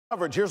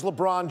Coverage. Here's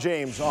LeBron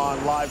James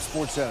on Live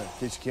Sports Center, in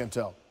case you can't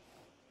tell.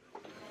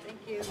 Thank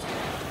you.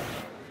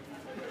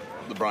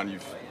 LeBron,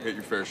 you've hit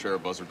your fair share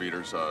of buzzer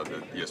beaters.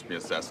 The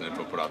ESPN Stats and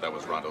Info put out that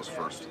was Rondo's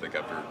first, I think,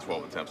 after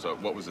 12 attempts. So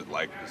what was it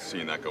like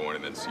seeing that go in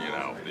and then seeing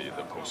out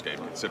the post-game,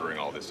 considering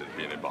all this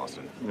being in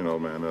Boston? You know,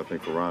 man, I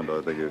think for Rondo,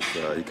 I think it's,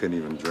 he couldn't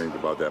even dream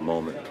about that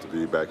moment to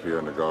be back here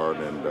in the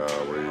Garden and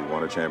where he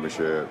won a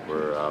championship,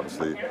 where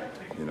obviously,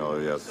 you know,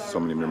 he has so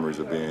many memories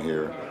of being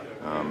here.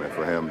 And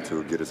for him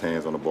to get his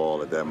hands on the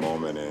ball at that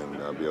moment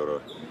and be able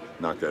to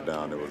knock that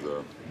down, it was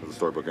a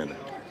storybook ending.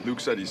 Luke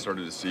said he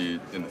started to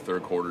see in the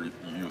third quarter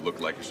you look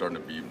like you're starting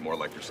to be more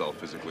like yourself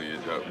physically.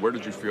 Where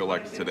did you feel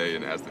like today,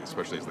 and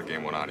especially as the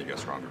game went on, you got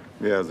stronger?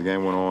 Yeah, as the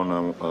game went on,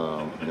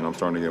 you know, I'm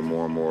starting to get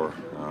more and more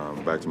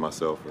back to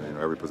myself. You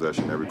know, every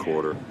possession, every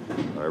quarter,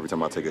 every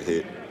time I take a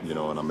hit, you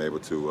know, and I'm able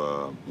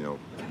to, you know,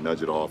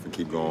 nudge it off and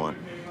keep going.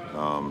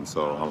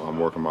 So I'm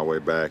working my way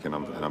back, and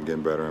I'm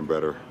getting better and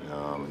better.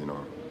 You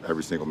know,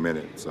 every single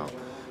minute. So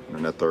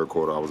in that third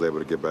quarter, I was able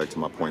to get back to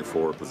my point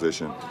forward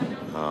position,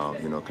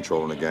 you know,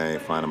 controlling the game,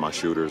 finding my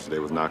shooters. They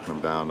was knocking them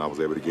down. I was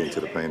able to get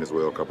into the paint as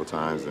well a couple of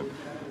times, and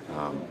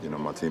you know,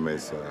 my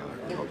teammates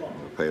you know,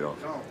 paid off.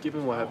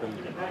 Given what happened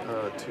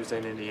Tuesday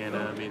in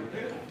Indiana, I mean,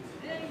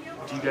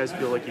 do you guys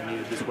feel like you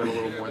needed this win a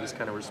little more, this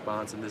kind of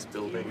response in this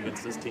building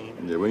against this team?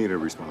 Yeah, we needed a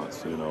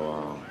response. You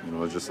know,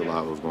 just a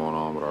lot was going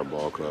on with our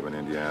ball club in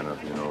Indiana.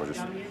 You know,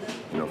 just,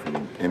 you know,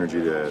 from energy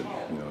that,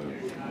 you know,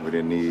 we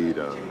didn't need,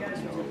 you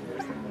know,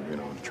 from, you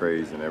know, the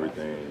trades and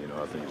everything. You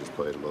know, I think it just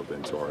played a little bit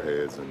into our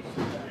heads and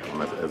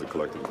as a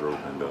collective group.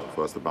 And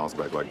for us to bounce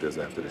back like this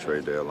after the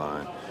trade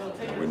deadline,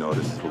 we know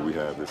this is who we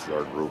have. This is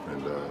our group,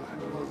 and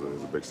it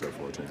was a big step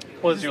for our team.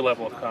 What is your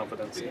level of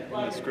confidence in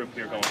this group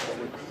here going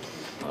forward?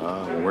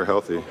 When we're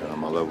healthy,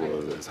 my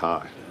level is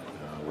high.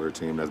 We're a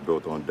team that's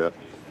built on depth,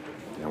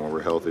 and when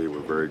we're healthy, we're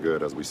very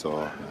good, as we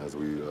saw, as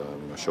we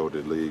you know, showed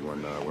the league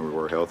when we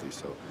were healthy.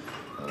 So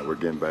we're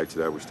getting back to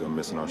that. We're still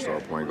missing our star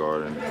point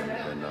guard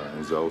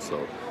and Zoe,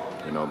 so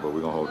you know, but we're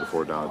gonna hold the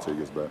fort down until he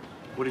gets back.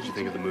 What did you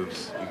think of the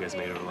moves you guys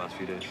made over the last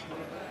few days?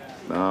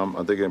 I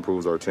think it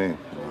improves our team.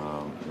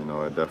 You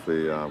know, it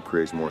definitely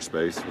creates more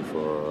space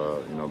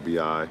for you know,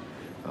 BI,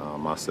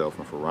 myself,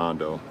 and for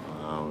Rondo.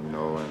 You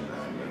know,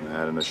 and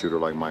adding a shooter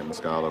like Mike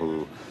Muscala,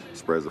 who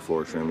spreads the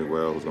floor extremely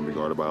well, who's going to be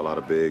guarded by a lot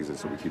of bigs, and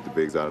so we keep the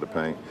bigs out of the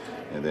paint.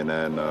 And then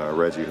adding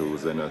Reggie,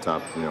 who's in the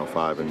top, you know,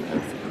 5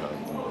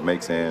 and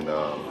makes and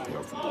you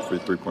know,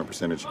 three-point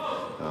percentage.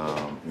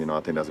 You know,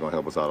 I think that's going to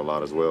help us out a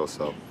lot as well.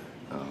 So,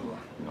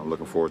 you know, I'm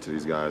looking forward to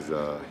these guys,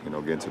 you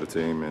know, getting to the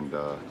team and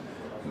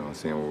you know,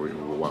 seeing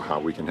how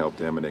we can help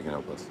them and they can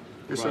help us.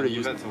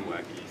 You've had some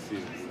wacky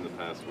seasons in the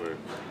past where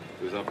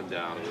it was up and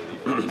down, and then you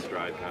found the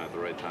stride kind of at the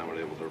right time, were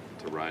able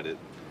to ride it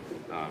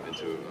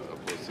into a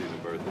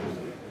postseason berth.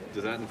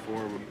 Does that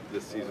inform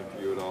this season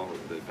for you at all,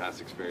 the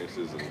past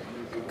experiences, and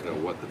you know,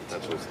 what the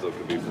potential still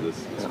could be for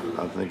this group?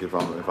 I think if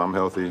I'm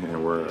healthy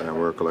and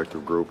we're a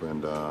collective group,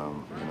 and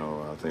you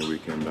know, I think we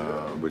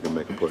can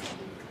make a push.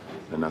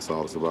 And that's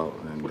all it's about.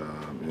 And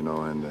you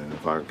know, and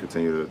if I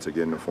continue to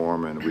get in the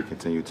form, and we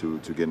continue to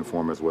get in the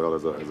form as well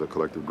as a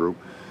collective group,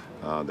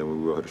 then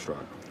we will hit a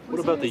stride. What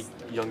about the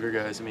younger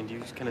guys? I mean, do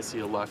you kind of see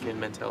a lock-in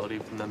mentality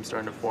from them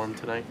starting to form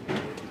tonight?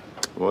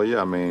 Well,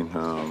 yeah. I mean,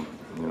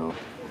 you know,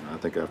 I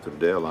think after the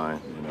deadline,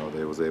 you know,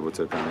 they was able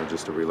to kind of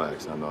just to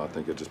relax. I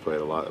think it just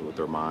played a lot with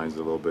their minds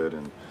a little bit,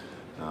 and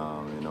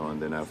you know, and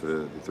then after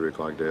the 3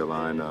 o'clock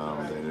deadline,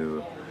 they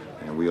knew,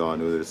 and we all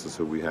knew that this is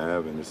who we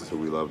have and this is who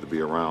we love to be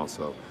around.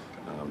 So.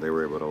 They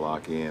were able to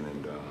lock in,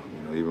 and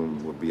you know,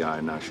 even with BI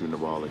not shooting the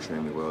ball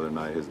extremely well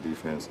tonight, his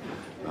defense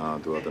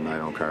throughout the night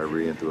on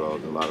Kyrie and throughout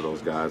a lot of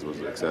those guys was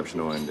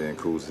exceptional. And then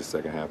Kuz's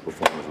second half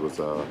performance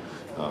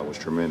was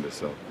tremendous.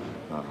 So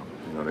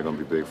you know, they're going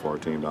to be big for our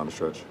team down the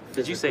stretch.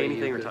 Did you say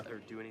anything or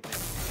do anything?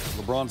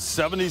 LeBron's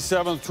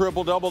 77th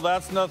triple-double,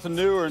 that's nothing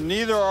new, or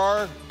neither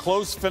are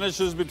close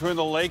finishes between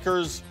the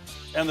Lakers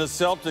and the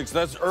Celtics.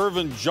 That's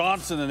Irvin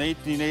Johnson in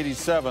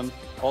 1887.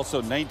 Also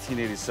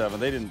 1987.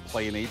 They didn't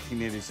play in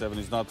 1887.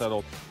 He's not that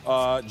old.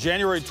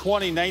 January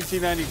 20,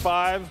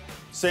 1995,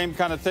 same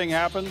kind of thing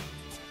happened.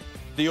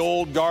 The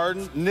old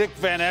Garden. Nick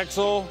Van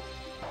Exel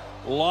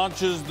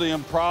launches the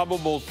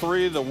improbable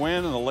 3, the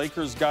win, and the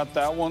Lakers got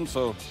that one.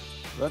 So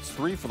that's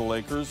 3 for the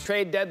Lakers.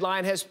 Trade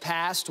deadline has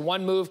passed.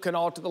 One move can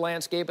alter the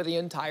landscape of the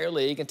entire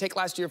league. And take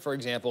last year, for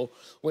example,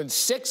 when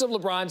 6 of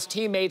LeBron's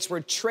teammates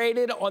were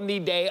traded on the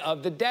day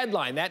of the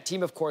deadline. That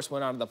team, of course,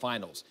 went on to the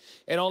finals.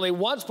 And only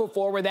once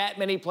before were that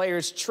many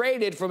players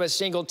traded from a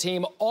single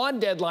team on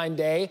deadline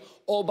day.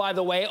 Oh, by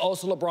the way,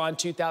 also LeBron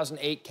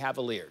 2008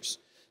 Cavaliers.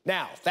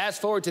 Now,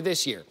 fast forward to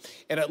this year,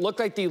 and it looked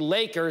like the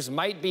Lakers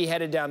might be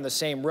headed down the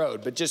same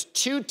road, but just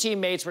 2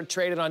 teammates were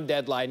traded on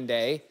deadline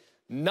day.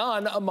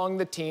 None among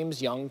the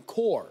team's young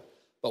core.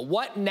 But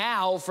what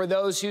now for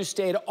those who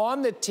stayed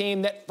on the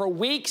team that for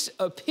weeks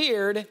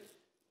appeared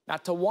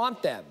not to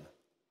want them?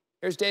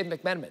 Here's Dave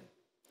McMenamin.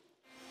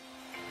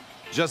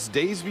 Just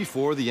days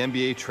before the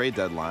NBA trade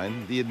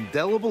deadline, the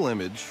indelible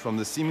image from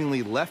the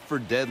seemingly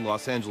left-for-dead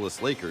Los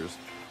Angeles Lakers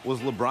was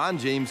LeBron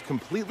James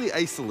completely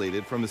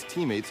isolated from his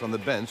teammates on the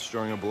bench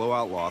during a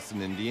blowout loss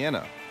in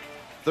Indiana.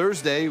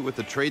 Thursday, with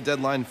the trade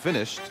deadline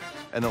finished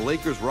and the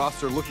Lakers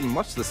roster looking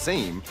much the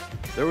same,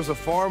 there was a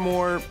far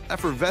more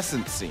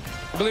effervescent scene.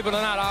 Believe it or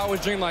not, I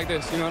always dream like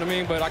this, you know what I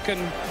mean? But I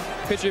couldn't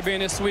picture it being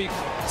this sweet.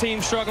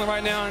 Team struggling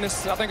right now, and I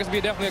think it's be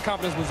definitely a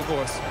confidence booster for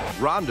us.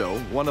 Rondo,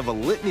 one of a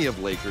litany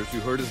of Lakers who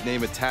heard his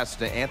name attached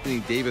to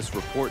Anthony Davis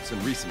reports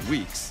in recent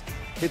weeks,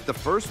 hit the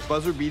first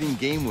buzzer-beating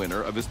game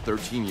winner of his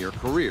 13-year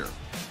career.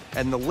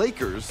 And the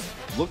Lakers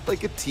looked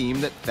like a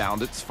team that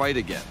found its fight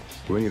again.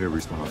 We needed a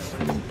response,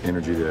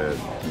 energy that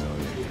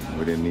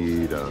we didn't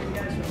need,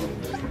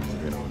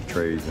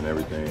 trades and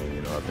everything.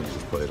 I think it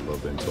just played a little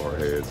bit into our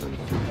heads and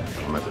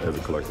as a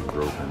collective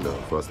group. And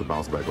for us to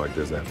bounce back like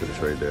this after the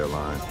trade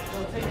deadline,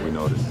 we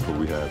know this is who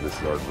we have. This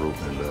is our group,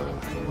 and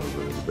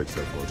it was a big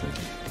step for our team.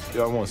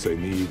 I won't say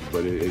need,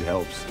 but it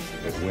helps.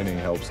 Winning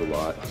helps a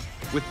lot.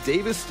 With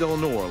Davis still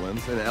in New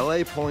Orleans and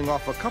LA pulling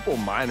off a couple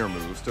minor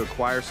moves to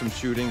acquire some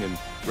shooting and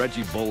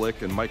Reggie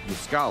Bullock and Mike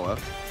Muscala,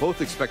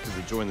 both expected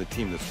to join the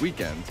team this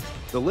weekend,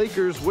 the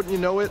Lakers, wouldn't you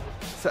know it,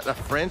 set a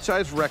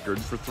franchise record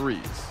for threes.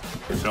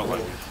 It felt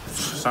like a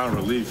sign of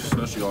relief,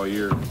 especially all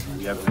year.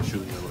 We haven't been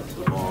shooting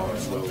the ball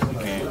as well as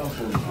we can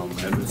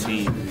as a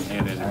team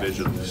and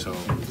individually. So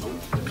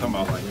to come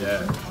out like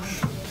that,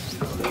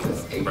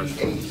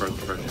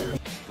 fresh year.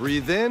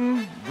 Breathe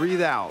in,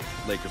 breathe out,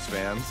 Lakers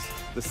fans.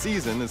 The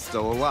season is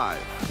still alive.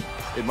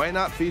 It might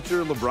not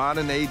feature LeBron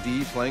and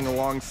AD playing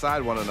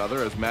alongside one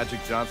another as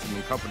Magic Johnson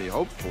and company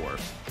hoped for,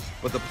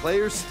 but the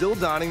players still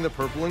donning the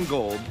purple and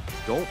gold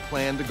don't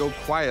plan to go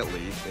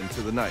quietly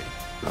into the night.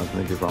 I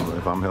think if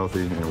I'm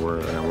healthy and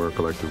we're a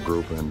collective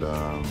group, and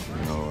I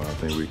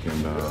think we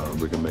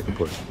can make a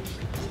push,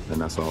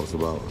 and that's all it's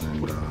about.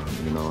 And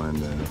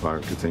and if I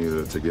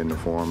continue to get in the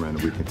form, and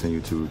we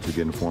continue to get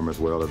in the form as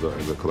well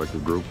as a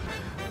collective group,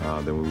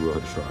 then we will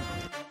hit the stride.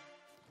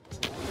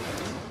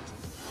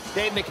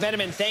 Dave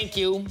McMenamin, thank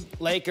you.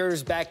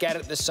 Lakers back at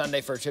it this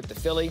Sunday for a trip to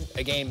Philly.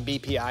 A game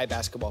BPI,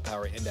 Basketball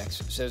Power Index,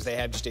 says they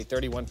have just a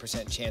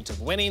 31% chance of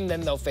winning.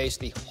 Then they'll face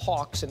the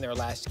Hawks in their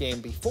last game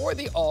before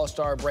the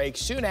All-Star break.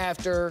 Soon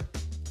after,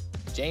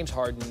 James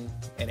Harden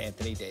and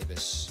Anthony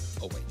Davis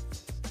await.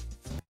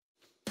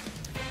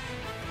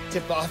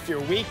 Tip off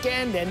your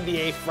weekend,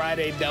 NBA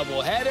Friday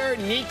doubleheader.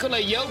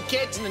 Nikola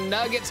Jokic and the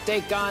Nuggets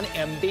take on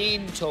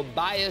Embiid,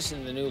 Tobias,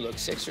 and the new-look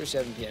Sixers,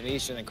 7 p.m.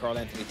 Eastern, and Karl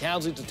Anthony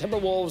Towns leads the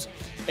Timberwolves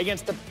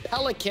against the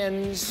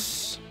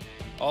Pelicans.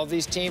 All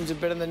these teams have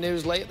been in the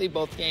news lately,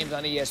 both games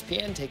on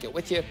ESPN. Take it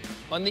with you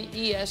on the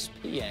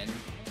ESPN app.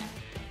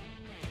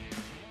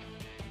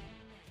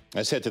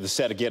 Let's head to the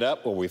set of Get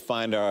Up, where we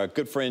find our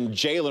good friend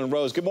Jalen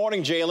Rose. Good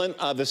morning,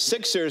 Jalen. The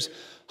Sixers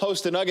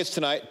host the Nuggets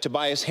tonight.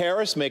 Tobias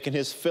Harris making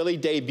his Philly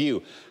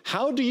debut.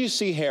 How do you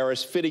see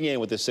Harris fitting in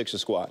with the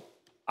Sixers squad?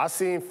 I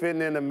see him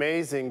fitting in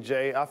amazing,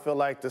 Jay. I feel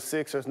like the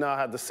Sixers now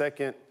have the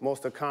second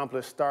most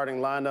accomplished starting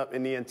lineup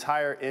in the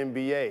entire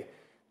NBA.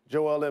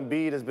 Joel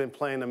Embiid has been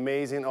playing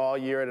amazing all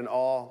year at an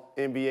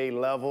all-NBA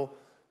level.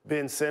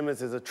 Ben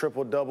Simmons is a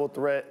triple-double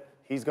threat.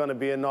 He's going to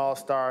be an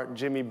all-star.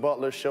 Jimmy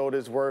Butler showed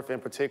his worth, in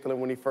particular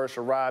when he first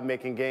arrived,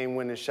 making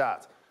game-winning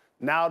shots.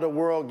 Now the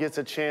world gets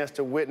a chance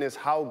to witness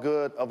how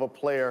good of a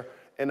player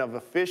and of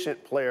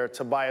efficient player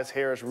Tobias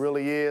Harris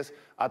really is.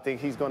 I think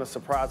he's going to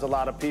surprise a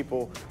lot of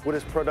people with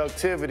his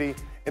productivity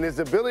and his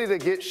ability to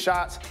get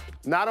shots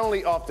not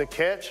only off the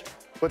catch,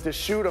 but to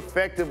shoot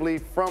effectively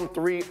from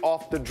three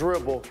off the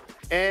dribble.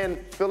 And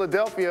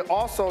Philadelphia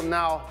also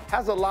now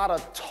has a lot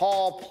of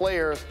tall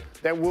players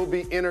that will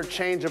be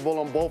interchangeable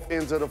on both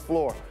ends of the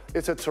floor.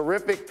 It's a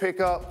terrific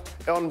pickup.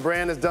 Elton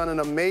Brand has done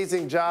an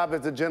amazing job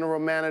as a general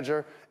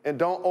manager. And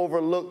don't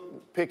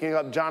overlook picking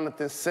up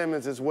Jonathan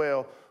Simmons as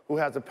well, who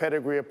has a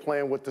pedigree of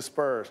playing with the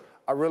Spurs.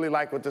 I really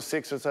like what the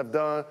Sixers have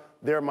done.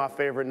 They're my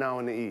favorite now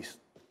in the East.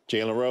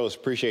 Jalen Rose,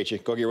 appreciate you.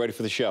 Go get ready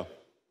for the show.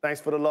 Thanks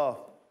for the love.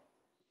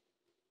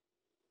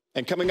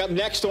 And coming up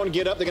next on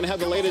Get Up, they're going to have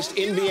the latest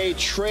NBA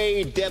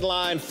trade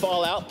deadline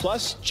fallout.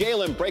 Plus,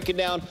 Jalen breaking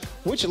down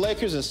which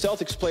Lakers and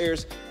Celtics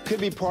players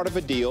could be part of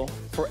a deal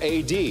for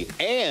AD.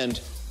 And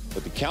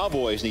what the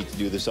Cowboys need to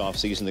do this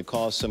offseason to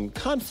cause some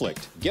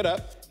conflict. Get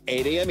Up,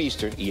 8 a.m.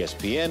 Eastern,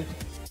 ESPN,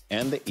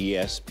 and the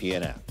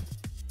ESPN app.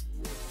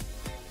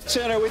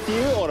 Center with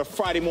you on a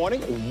Friday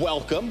morning.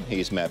 Welcome.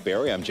 He's Matt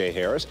Berry. I'm Jay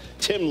Harris.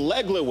 Tim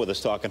Legler with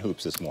us talking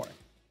hoops this morning.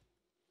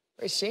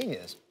 Great seeing you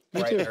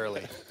bright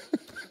early.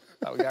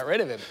 Thought we got rid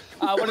of him.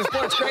 One of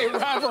sports' great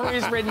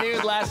rivalries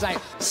renewed last night.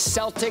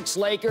 Celtics,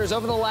 Lakers.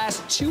 Over the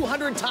last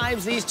 200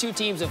 times these two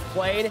teams have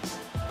played,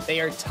 they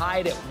are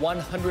tied at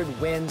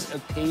 100 wins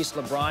apiece.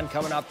 LeBron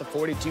coming off the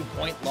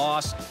 42-point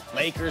loss.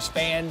 Lakers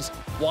fans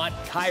want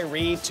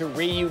Kyrie to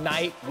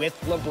reunite with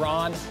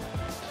LeBron.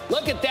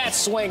 Look at that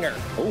swinger.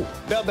 Ooh.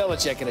 Bill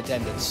Belichick in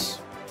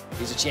attendance.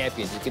 He's a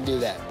champion. You can do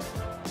that.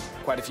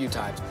 quite a few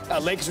times.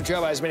 Lakers were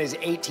trailed by as many as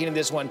 18 in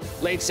this one.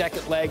 Late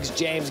second legs,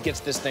 James gets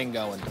this thing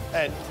going.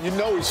 And you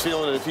know he's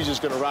feeling it if he's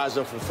just going to rise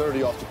up from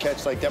 30 off the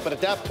catch like that. But at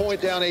that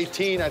point, down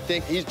 18, I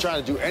think he's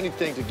trying to do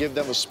anything to give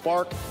them a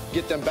spark,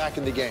 get them back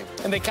in the game.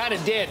 And they kind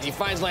of did. He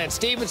finds Lance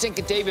Stevenson,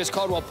 Kentavious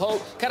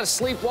Caldwell-Pope, kind of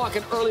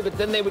sleepwalking early, but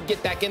then they would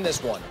get back in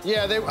this one.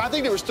 Yeah, I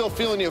think they were still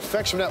feeling the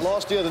effects from that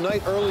loss the other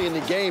night. Early in the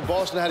game,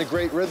 Boston had a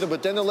great rhythm,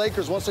 but then the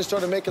Lakers, once they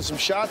started making some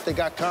shots, they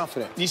got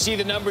confident. You see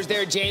the numbers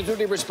there. James would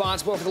be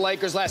responsible for the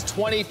Lakers' last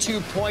 22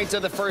 points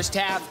of the first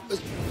half.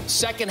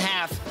 Second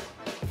half,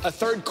 a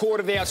third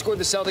quarter, they outscored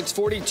the Celtics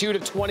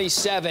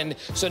 42-27.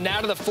 So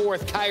now to the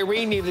fourth,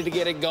 Kyrie needed to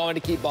get it going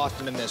to keep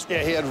Boston in this one.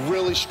 Yeah, he had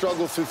really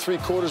struggled through three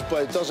quarters,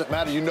 but it doesn't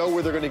matter. You know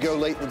where they're going to go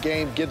late in the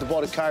game. Give the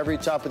ball to Kyrie,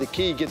 top of the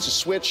key, gets a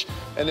switch,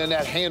 and then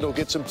that handle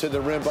gets him to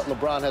the rim, but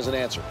LeBron has an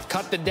answer.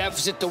 Cut the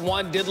deficit to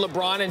 1, did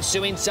LeBron,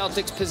 ensuing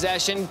Celtics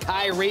possession.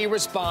 Kyrie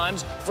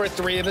responds for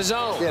 3 of his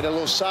own. Yeah, that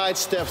little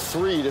sidestep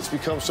 3 that's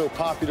become so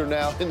popular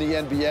now in the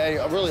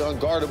NBA. A really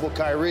unguardable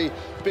Kyrie.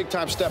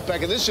 Big-time step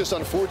back, and this is just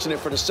unfortunate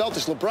for the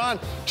Celtics. LeBron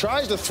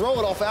tries to throw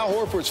it off Al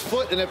Horford's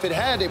foot, and if it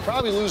had, they'd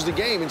probably lose the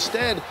game.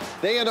 Instead,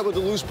 they end up with a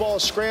loose ball,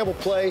 scramble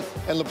play,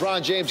 and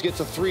LeBron James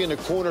gets a 3 in the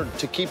corner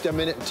to keep them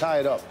in it and tie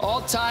it up.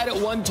 All tied at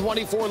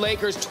 124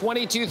 Lakers,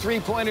 22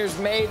 three-pointers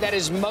made. That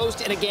is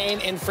most in a game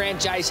in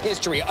franchise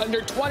history.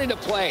 Under 20 to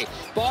play.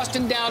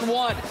 Boston down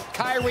 1.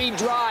 Kyrie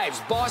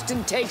drives.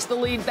 Boston takes the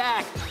lead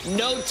back.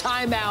 No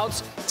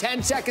timeouts.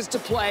 10 seconds to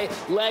play.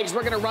 Legs,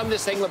 we're going to run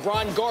this thing.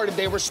 LeBron guarded.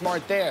 They were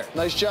smart there.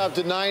 Nice job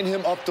denying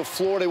him up the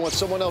floor. They want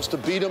someone else to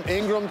beat him.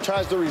 Ingram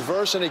tries to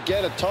reverse, and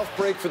again, a tough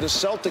break for the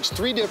Celtics.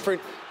 3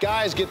 different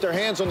guys get their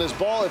hands on this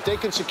ball. If they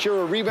can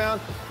secure a rebound,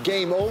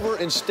 game over.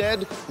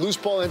 Instead, loose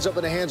ball ends up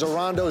in the hands of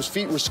Rondo. His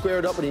feet were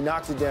squared up, and he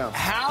knocked it down.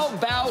 How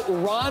about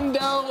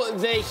Rondo,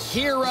 the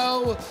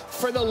hero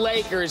for the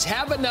Lakers?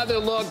 Have another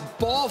look.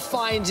 Ball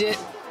finds it.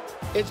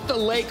 It's the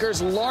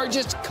Lakers'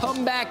 largest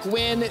comeback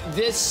win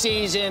this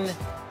season.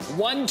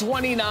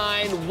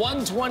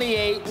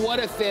 129-128. What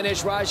a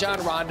finish.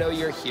 Rajon Rondo,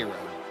 your hero.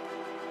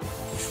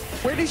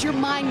 Where does your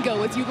mind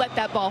go as you let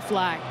that ball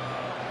fly?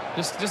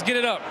 Just get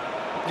it up.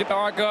 Get the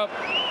arc up.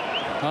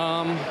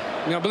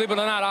 You know, believe it or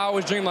not, I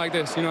always dream like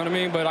this, you know what I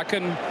mean? But I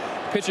couldn't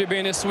picture it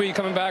being this sweet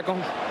coming back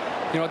on,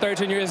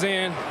 13 years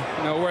in,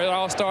 where it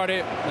all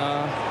started.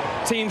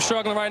 Team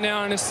struggling right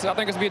now, and I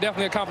think it's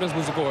definitely a confidence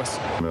booster for us.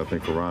 I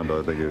think for Rondo,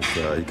 I think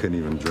he couldn't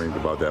even dream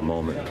about that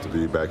moment to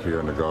be back here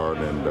in the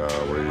Garden and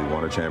where he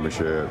won a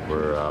championship,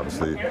 where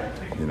obviously,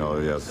 he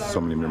has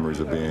so many memories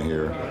of being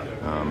here.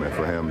 And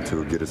for him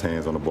to get his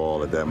hands on the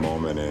ball at that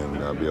moment and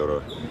be able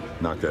to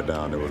knock that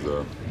down, it was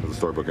a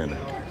storybook ending.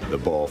 The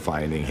ball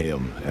finding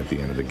him at the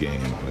end of the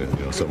game,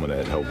 someone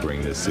that helped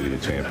bring this city a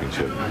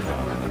championship,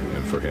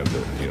 and for him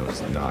to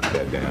knock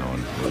that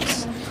down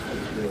was,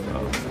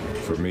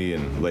 for me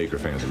and Laker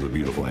fans, it was a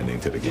beautiful ending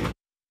to the game.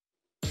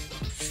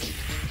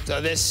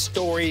 So this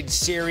storied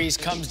series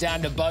comes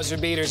down to buzzer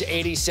beaters.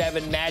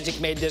 87. Magic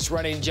made this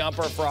running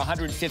jumper for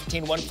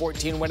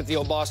 115-114 win at the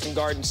old Boston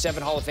Garden.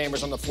 7 Hall of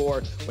Famers on the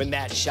floor when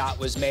that shot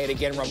was made.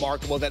 Again,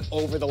 remarkable that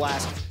over the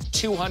last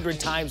 200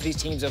 times these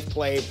teams have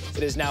played,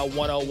 it is now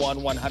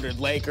 101-100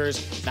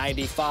 Lakers.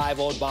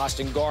 95 old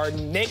Boston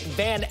Garden. Nick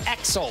Van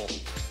Exel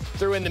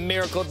threw in the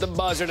miracle at the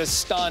buzzer to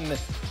stun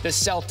the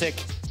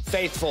Celtic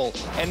faithful.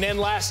 And then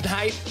last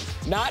night,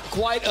 not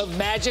quite of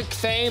Magic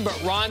fame,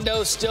 but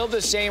Rondo still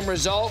the same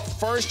result.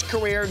 First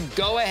career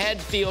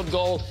go-ahead field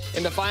goal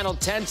in the final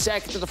 10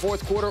 seconds of the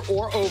fourth quarter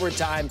or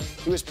overtime.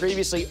 He was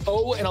previously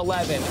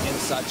 0-11 in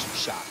such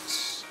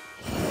shots.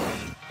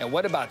 And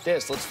what about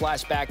this? Let's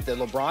flash back to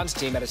LeBron's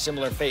team had a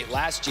similar fate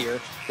last year.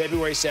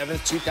 February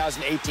 7th,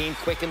 2018,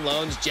 Quicken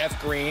Loans, Jeff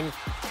Green,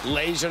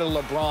 laser to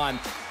LeBron.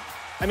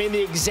 I mean,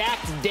 the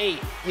exact date.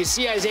 You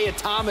see Isaiah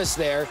Thomas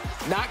there,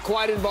 not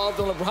quite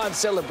involved in LeBron's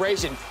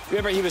celebration.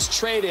 Remember, he was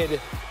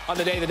traded on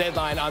the day of the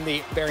deadline on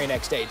the very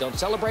next day. Don't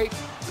celebrate,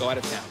 go out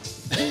of town.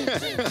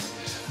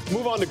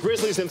 Move on to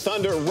Grizzlies and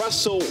Thunder.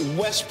 Russell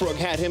Westbrook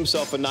had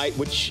himself a night,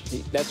 which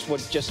that's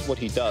just what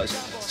he does.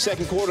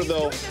 Second quarter,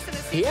 though,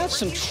 he had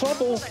some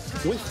trouble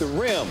with the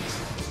rim.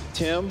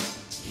 Tim,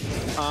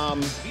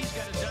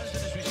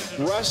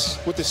 Russ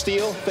with the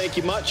steal, thank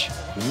you much.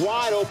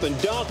 Wide open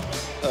dunk.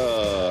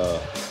 A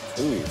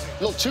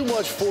little too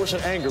much force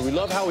and anger. We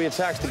love how he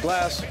attacks the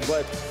glass,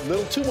 but a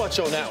little too much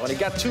on that one. It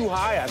got too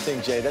high, I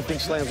think, Jay. That thing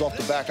slams off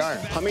the back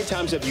iron. How many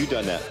times have you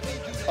done that?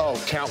 Oh,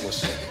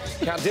 countless.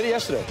 Did it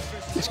yesterday.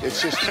 It's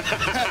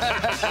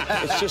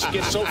just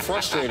gets so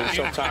frustrating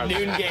sometimes.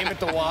 Noon game at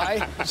the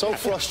Y. So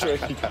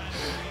frustrating.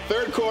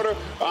 Third quarter,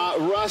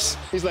 Russ,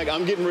 he's like,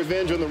 I'm getting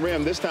revenge on the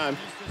rim. This time,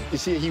 you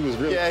see he was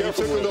really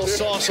careful. He took a little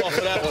sauce off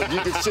of that one.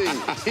 You can see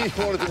he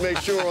wanted to make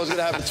sure I was going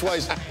to have it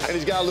twice. And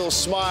he's got a little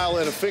smile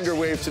and a finger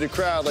wave to the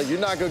crowd like, you're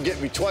not going to get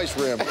me twice,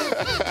 Rim.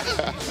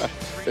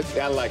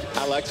 I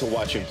like to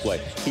watch him play.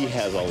 He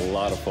has a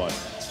lot of fun.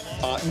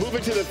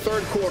 Moving to the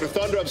third quarter,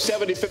 Thunder up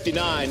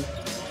 70-59.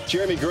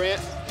 Jeremy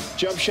Grant,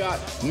 jump shot,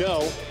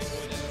 no.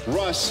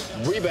 Russ,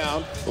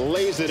 rebound,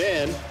 lays it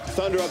in.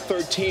 Thunder up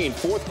 13.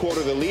 Fourth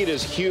quarter, the lead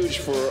is huge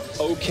for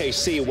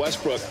OKC.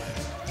 Westbrook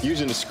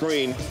using the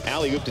screen.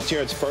 Alley-oop to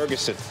Terrence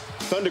Ferguson.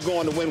 Thunder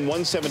going to win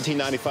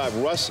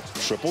 117-95. Russ,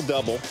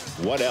 triple-double.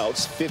 What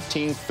else?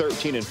 15,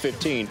 13, and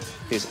 15.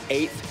 His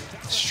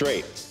 8th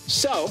straight.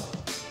 So,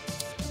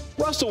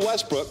 Russell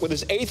Westbrook, with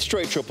his 8th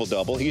straight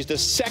triple-double, he's the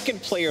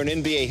second player in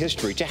NBA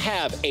history to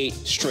have 8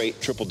 straight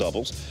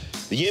triple-doubles.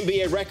 The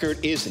NBA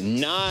record is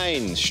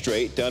 9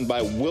 straight, done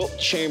by Wilt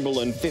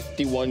Chamberlain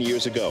 51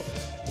 years ago.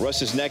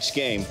 Russ's next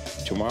game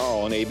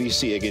tomorrow on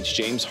ABC against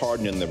James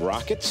Harden and the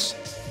Rockets.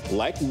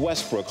 Like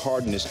Westbrook,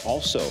 Harden is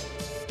also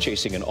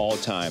chasing an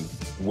all-time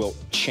Wilt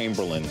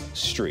Chamberlain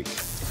streak.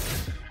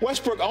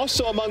 Westbrook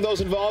also among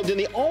those involved in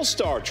the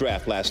All-Star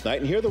draft last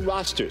night, and here are the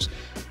rosters.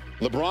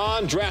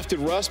 LeBron drafted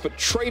Russ, but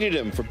traded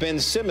him for Ben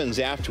Simmons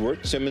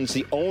afterward. Simmons,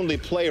 the only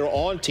player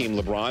on Team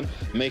LeBron,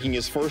 making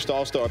his first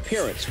All-Star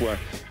appearance, where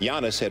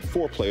Giannis had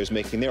 4 players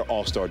making their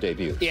All-Star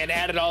debut. Yeah, and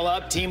add it all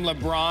up, Team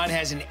LeBron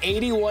has an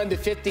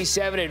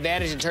 81-57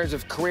 advantage in terms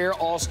of career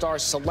All-Star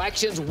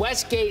selections.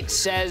 Westgate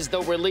says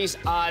they'll release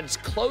odds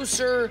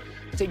closer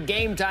to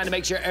game time to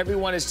make sure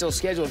everyone is still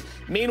scheduled.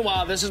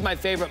 Meanwhile, this is my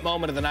favorite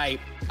moment of the night.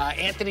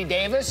 Anthony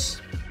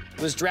Davis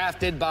was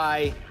drafted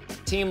by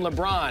Team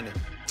LeBron,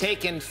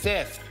 taken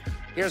 5th.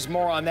 Here's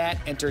more on that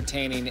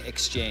entertaining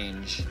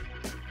exchange.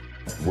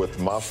 With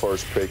my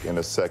first pick in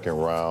the second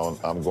round,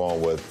 I'm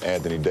going with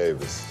Anthony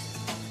Davis.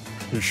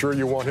 You sure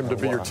you want him to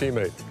be your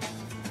teammate?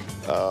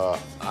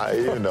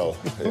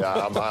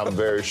 I'm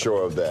very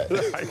sure of that.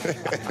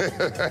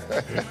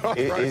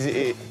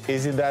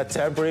 Isn't that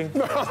tampering?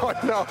 No.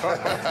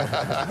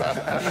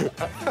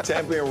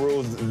 Tampering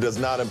rules does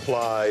not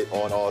apply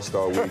on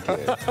All-Star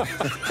Weekend.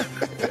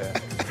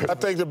 I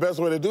think the best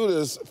way to do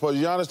this for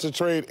Giannis to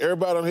trade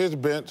everybody on his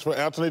bench for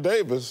Anthony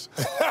Davis.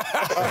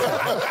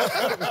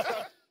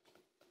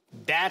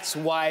 That's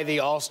why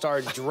the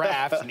All-Star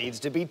draft needs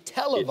to be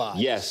televised.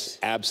 Yes,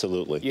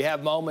 absolutely. You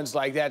have moments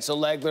like that. So,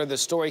 Legler, the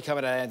story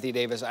coming out of Anthony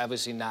Davis,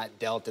 obviously not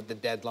dealt at the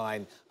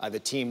deadline. The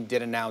team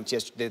did announce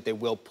yesterday that they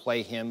will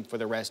play him for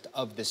the rest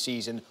of the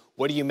season.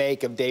 What do you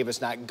make of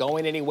Davis not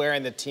going anywhere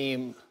and the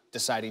team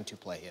deciding to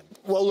play him?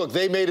 Well, look,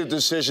 they made a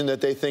decision that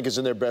they think is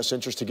in their best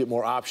interest to get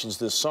more options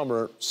this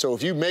summer. So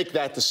if you make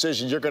that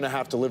decision, you're going to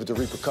have to live with the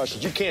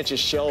repercussions. You can't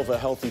just shelve a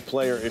healthy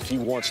player if he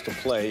wants to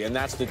play, and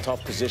that's the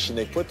tough position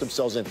they put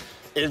themselves in.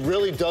 It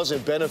really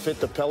doesn't benefit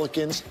the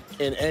Pelicans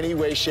in any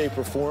way, shape,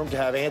 or form to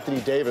have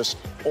Anthony Davis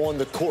on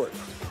the court.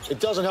 It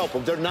doesn't help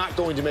them. They're not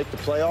going to make the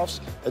playoffs.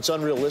 It's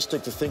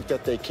unrealistic to think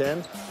that they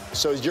can.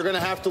 So you're going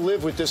to have to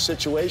live with this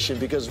situation,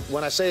 because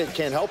when I say it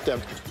can't help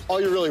them, all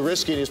you're really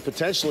risking is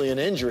potentially an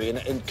injury,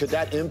 and could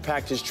that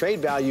impact his trade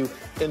value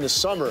in the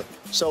summer?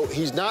 So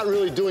he's not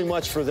really doing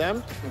much for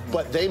them,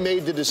 but they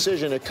made the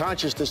decision, a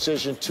conscious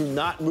decision, to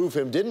not move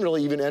him. Didn't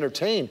really even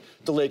entertain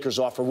the Lakers'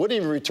 offer. Wouldn't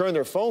even return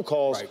their phone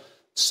calls,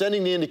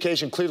 sending the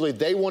indication clearly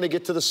they want to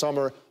get to the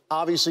summer,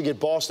 obviously get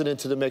Boston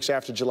into the mix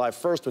after July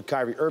 1st, but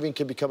Kyrie Irving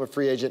can become a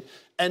free agent.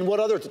 And what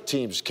other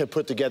teams can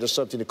put together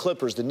something? The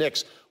Clippers, the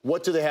Knicks,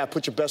 what do they have?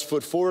 Put your best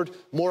foot forward.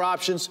 More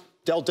options.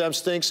 Dell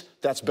Demps thinks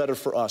that's better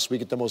for us. We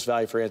get the most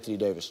value for Anthony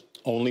Davis.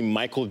 Only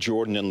Michael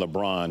Jordan and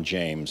LeBron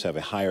James have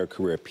a higher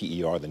career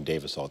PER than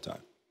Davis all time.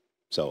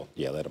 So,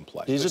 yeah, let him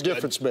play. He's a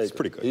difference maker. It's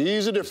pretty good.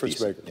 He's a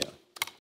difference maker. Yeah.